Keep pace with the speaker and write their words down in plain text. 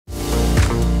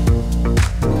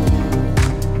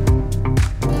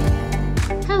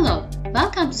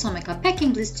Welcome to Someka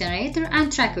Packing List Generator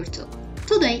and Tracker tool.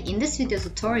 Today in this video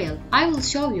tutorial I will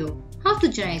show you how to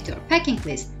generate your packing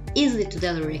list easily to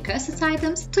deliver requested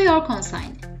items to your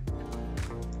consignee.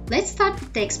 Let's start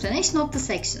with the explanation of the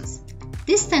sections.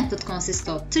 This template consists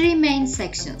of three main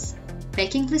sections: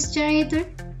 packing list generator,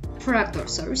 product or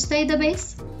service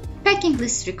database, packing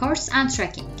list records and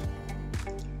tracking.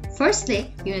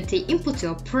 Firstly, you need to input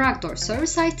your product or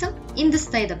service item in this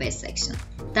database section.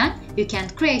 Then you can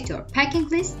create your packing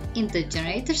list in the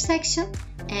generator section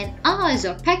and analyze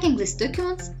your packing list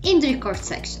documents in the record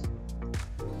section.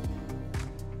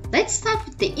 Let's start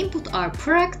with the input our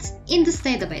product in this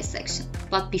database section.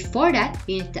 But before that,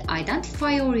 you need to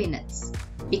identify your units.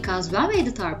 Because when we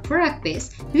edit our product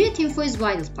base, unit info is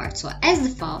vital part, so as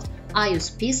default, I use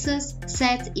pieces,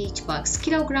 set, each box,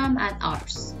 kilogram and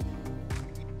hours.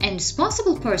 And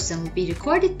responsible person will be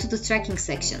recorded to the tracking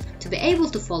section to be able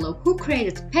to follow who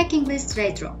created the packing list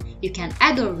later on. You can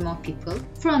add or remove people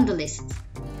from the list.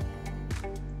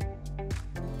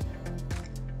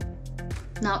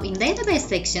 Now in database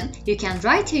section, you can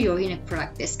write here your unique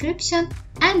product description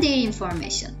and their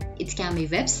information. It can be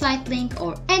website link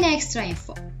or any extra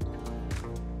info.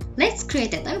 Let's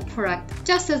create a dummy product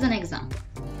just as an example.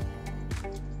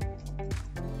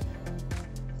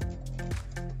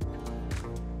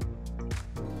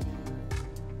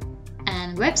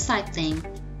 And website link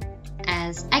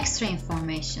as extra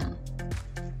information.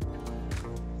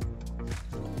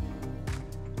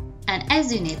 And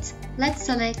as unit, let's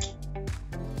select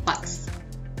box.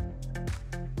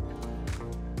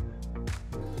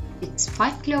 It's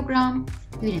 5 kg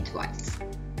unit weight.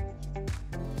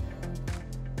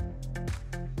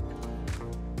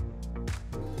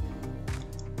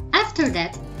 After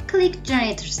that, click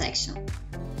generator section.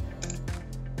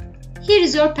 Here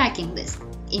is your packing list.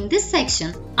 In this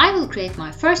section, I will create my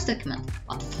first document,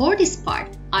 but for this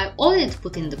part, I already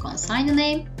put in the consignee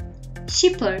name,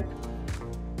 shipper,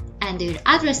 and their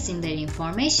address in their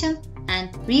information, and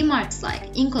remarks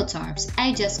like Incoterms,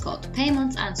 address code,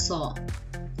 payments, and so on.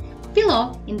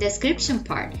 Below, in the description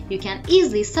part, you can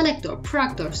easily select your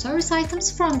product or service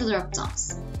items from the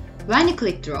drop-downs. When you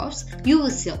click Drawers, you will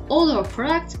see all your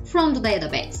products from the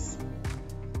database.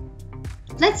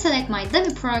 Let's select my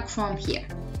dummy product from here.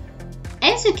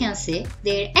 As you can see,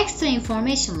 their extra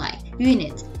information like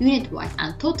unit, unit weight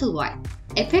and total weight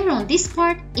appear on this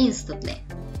part instantly.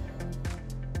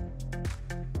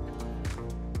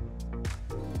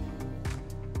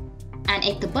 And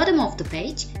at the bottom of the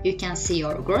page, you can see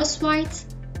your gross weight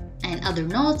and other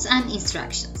notes and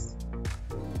instructions.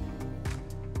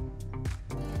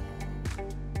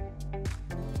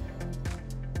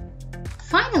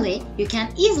 Finally, you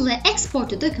can easily export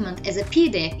the document as a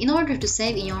PDF in order to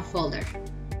save in your folder.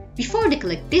 Before we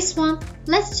click this one,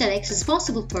 let's select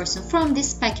responsible person from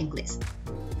this packing list.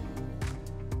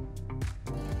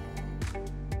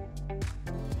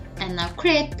 And now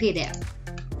create PDF.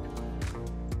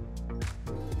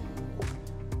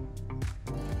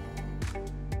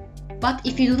 But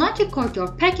if you do not record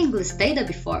your packing list data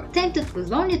before, template will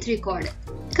warn you to record it.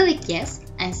 Click yes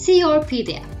and see your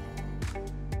PDF.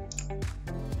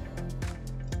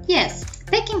 Yes,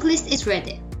 packing list is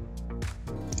ready.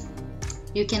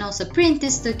 You can also print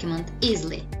this document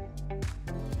easily.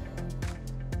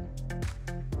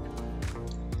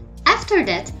 After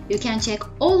that, you can check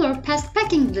all your past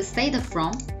packing list data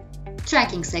from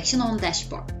tracking section on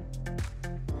dashboard.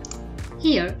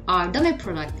 Here, our dummy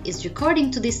product is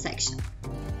recording to this section.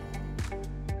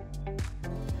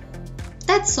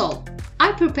 That's all.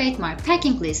 I prepared my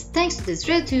packing list thanks to this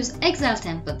ready-to-use Excel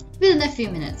template within a few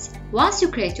minutes. Once you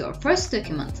create your first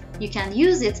document, you can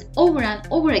use it over and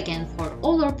over again for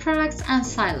all your products and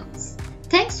silos.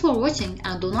 Thanks for watching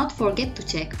and do not forget to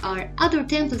check our other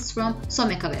templates from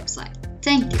Someka website.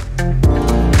 Thank you.